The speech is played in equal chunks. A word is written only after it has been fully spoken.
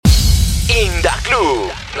In the Club.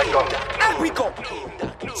 Épico.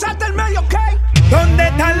 Salta el medio, ¿ok? ¿Dónde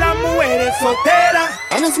están las mujeres solteras?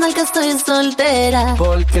 Menos mal que estoy soltera.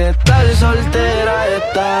 Porque estar soltera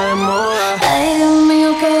está de moda. Ay, Dios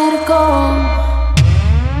mío, qué rico.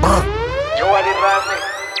 Giovanni Randy.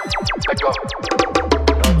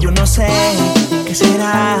 Yo no sé qué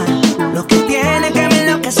será lo que tiene que me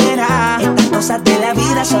enloquecerá. Estas cosas de la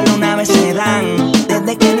vida solo una vez se dan.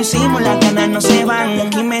 Desde que lo hicimos las ganas no se van. Y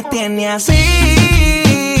aquí me tiene así.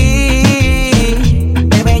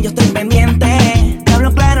 Bebé, yo estoy pendiente. Te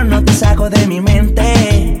hablo claro, no te saco de mi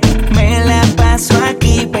mente. Me la paso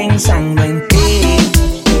aquí pensando en ti.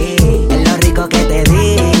 En lo rico que te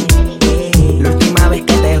di. La última vez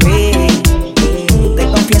que te vi. Te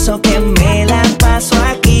confieso que me la paso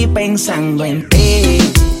aquí pensando en ti.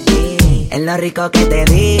 En lo rico que te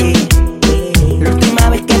di. La última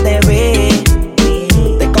vez que te vi.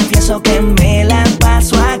 Te confieso que me la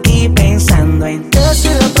paso aquí pensando en ti.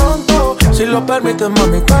 Decide pronto, si lo permites,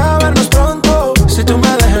 mami, para vernos pronto. Si tú me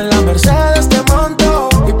dejas en la Mercedes, te monto.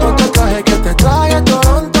 Y ponte el traje que te trae a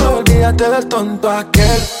Toronto. Olvídate del tonto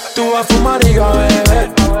aquel. Tú vas a fumar y yo a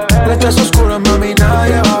beber. Letras oscuras, mami,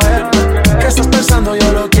 nadie va a ver. ¿Qué estás pensando?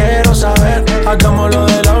 Yo lo quiero saber. Hagámoslo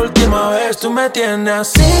de la última vez. Tú me tienes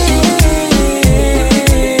así.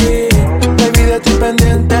 Baby, de ti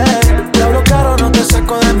pendiente. Te hablo claro, no te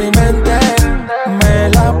saco de mi mente. Me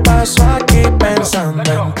la paso aquí pensando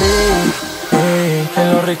en ti.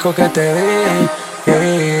 En lo rico que te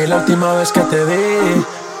di. La última vez que te vi.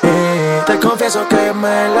 Te confieso que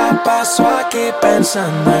me la paso aquí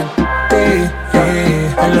pensando en ti.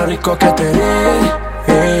 En lo rico que te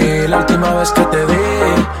di. La última vez que te vi.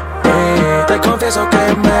 Te confieso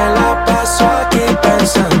que me la paso aquí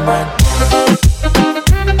pensando en ti.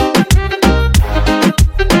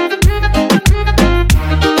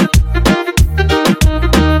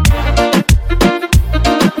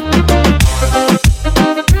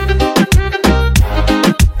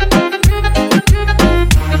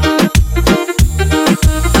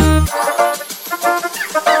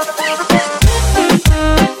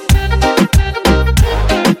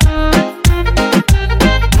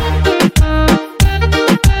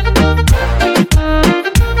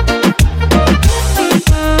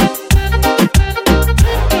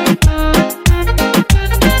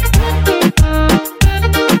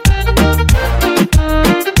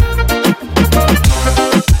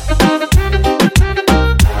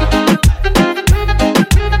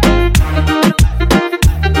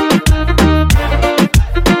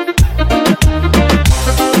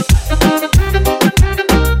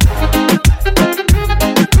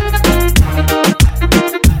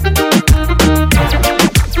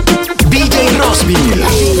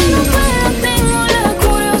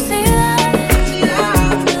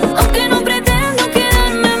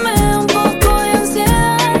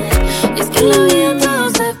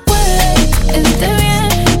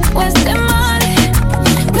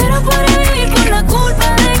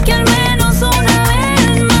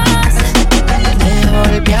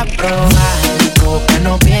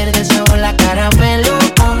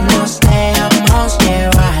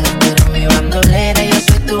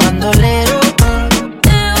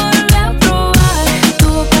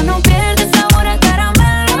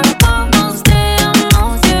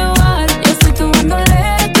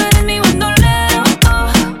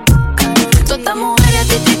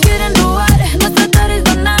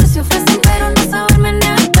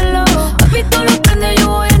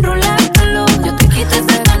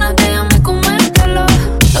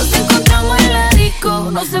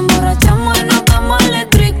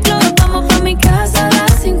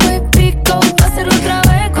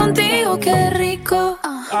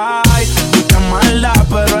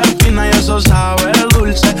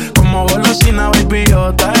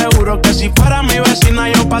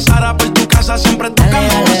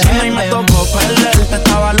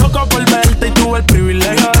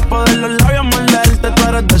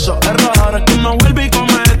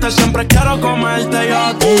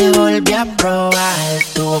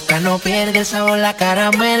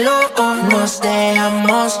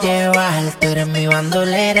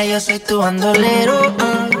 Soy tu bandolero,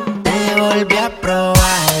 te volví a probar.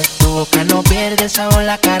 Tu boca no pierde el sabor,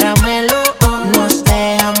 la caramelo. Nos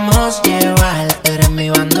dejamos llevar. Tú eres mi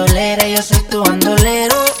bandolera, yo soy tu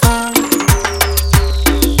bandolero.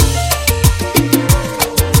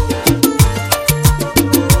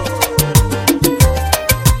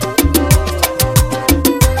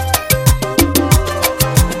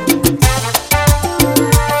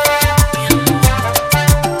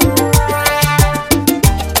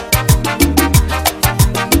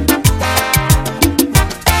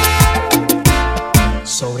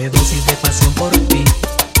 Sobredosis de pasión por ti,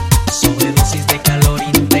 sobredosis de calor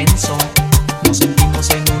intenso. Nos sentimos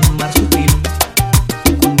en un mar sutil,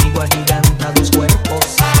 conmigo agigantados cuerpos,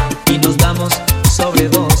 y nos damos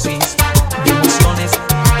sobredosis de emociones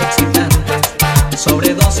excitantes.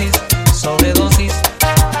 Sobredosis, sobredosis,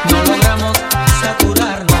 no logramos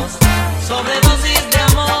saturarnos. Sobredosis de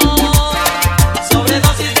amor,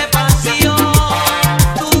 sobredosis de pasión.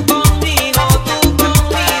 Tú conmigo, tú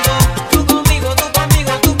conmigo, tú conmigo, tú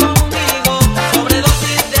conmigo, tú conmigo.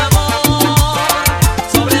 Sobredosis de amor,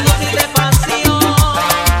 sobredosis de pasión.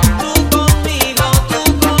 Tú conmigo, tú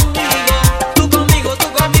conmigo, tú conmigo, tú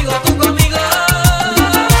conmigo, tú conmigo.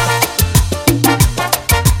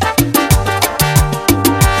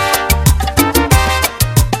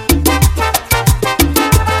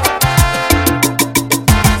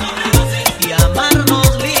 Y amarnos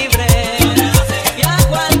libres y a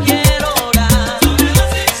cualquier hora,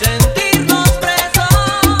 sentirnos presos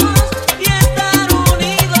y estar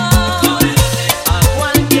unidos. A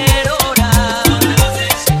cualquier hora,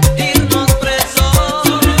 sentirnos presos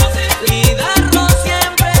y darnos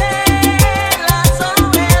siempre la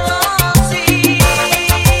sobredosis.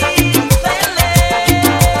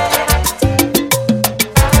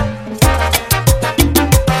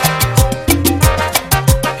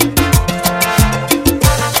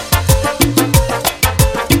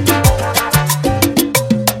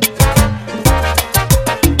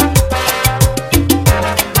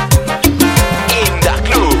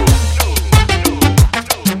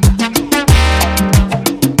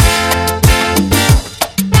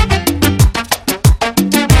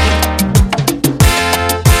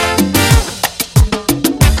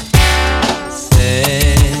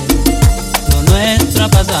 Lo nuestro ha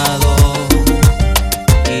pasado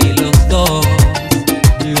y los dos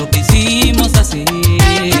lo que hicimos así.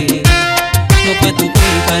 No fue tu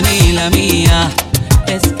culpa ni la mía,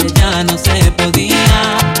 es que ya no se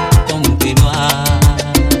podía continuar.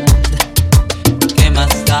 ¿Qué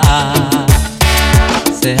más da?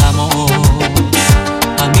 Seamos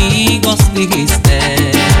amigos,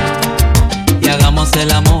 dijiste, y hagamos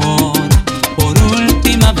el amor por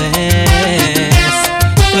última vez.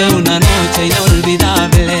 Fue una noche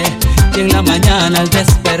inolvidable y en la mañana al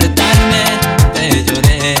despertarme te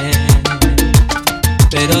lloré,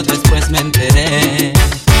 pero después me enteré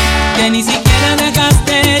que ni siquiera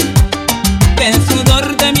dejaste que el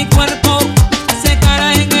sudor de mi cuerpo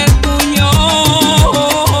secara en el tuyo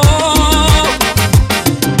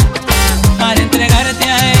para entregarte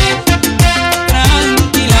a él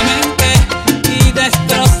tranquilamente y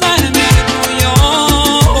destrozar mi orgullo.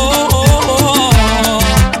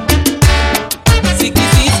 Si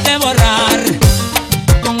quisiste borrar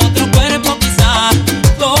con otro cuerpo quizá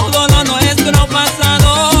todo lo nuestro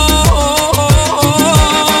pasado,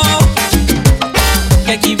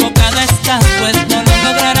 que equivocada estás, pues no lo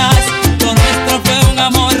lograrás. Lo nuestro fue un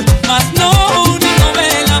amor, más no una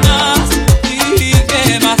novela más. ¿Y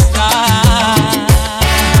qué más da?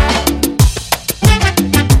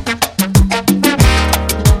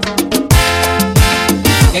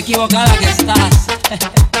 Qué equivocada que estás,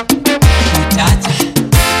 muchacha.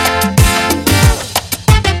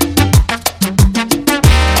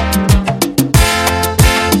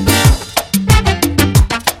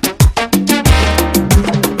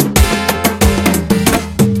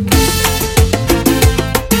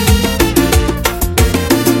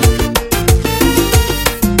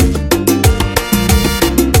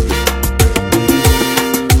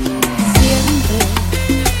 Siempre,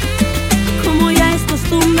 como ya es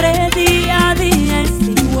costumbre, día a día es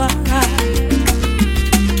igual.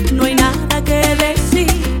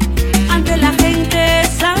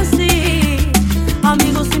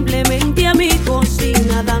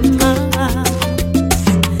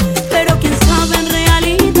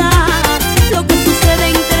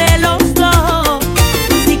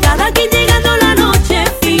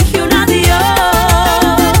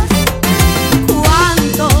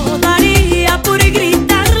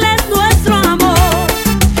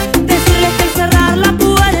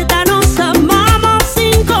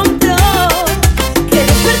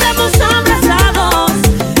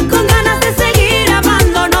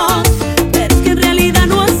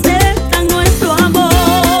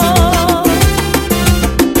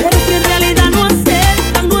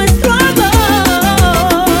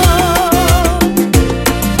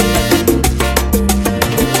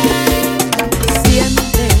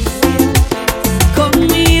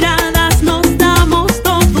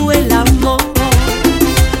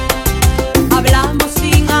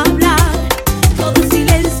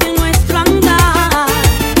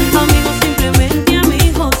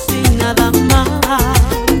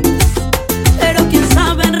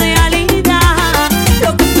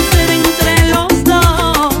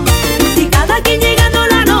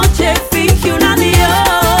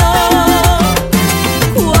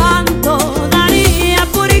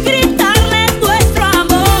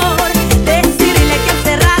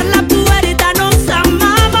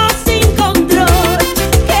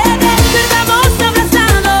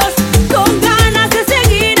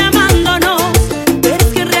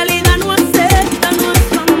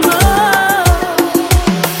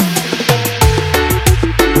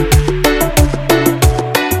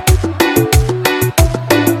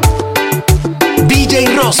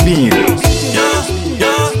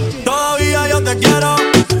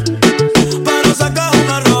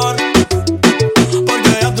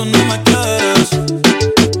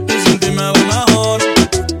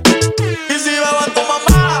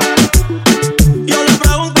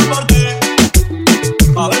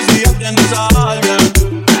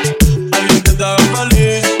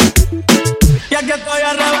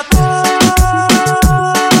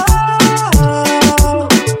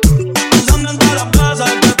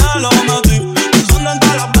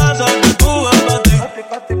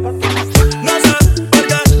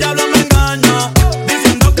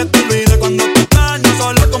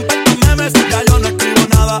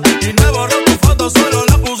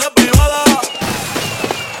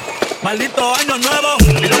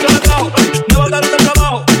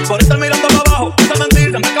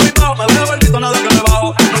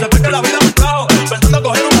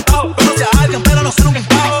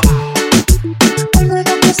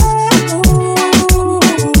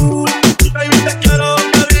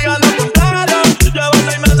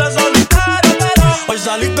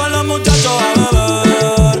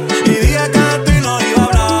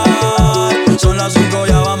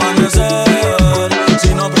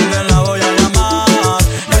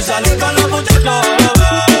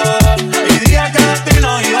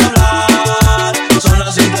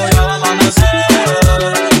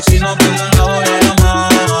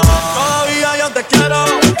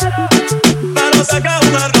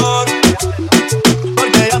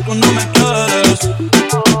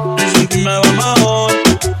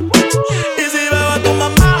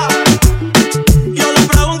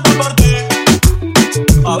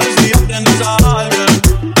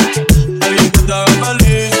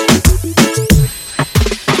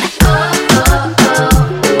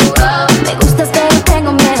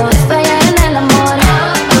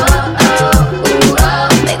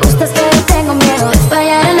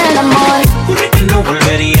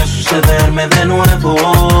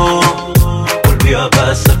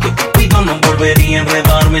 volvería a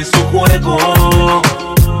enredarme en su juego.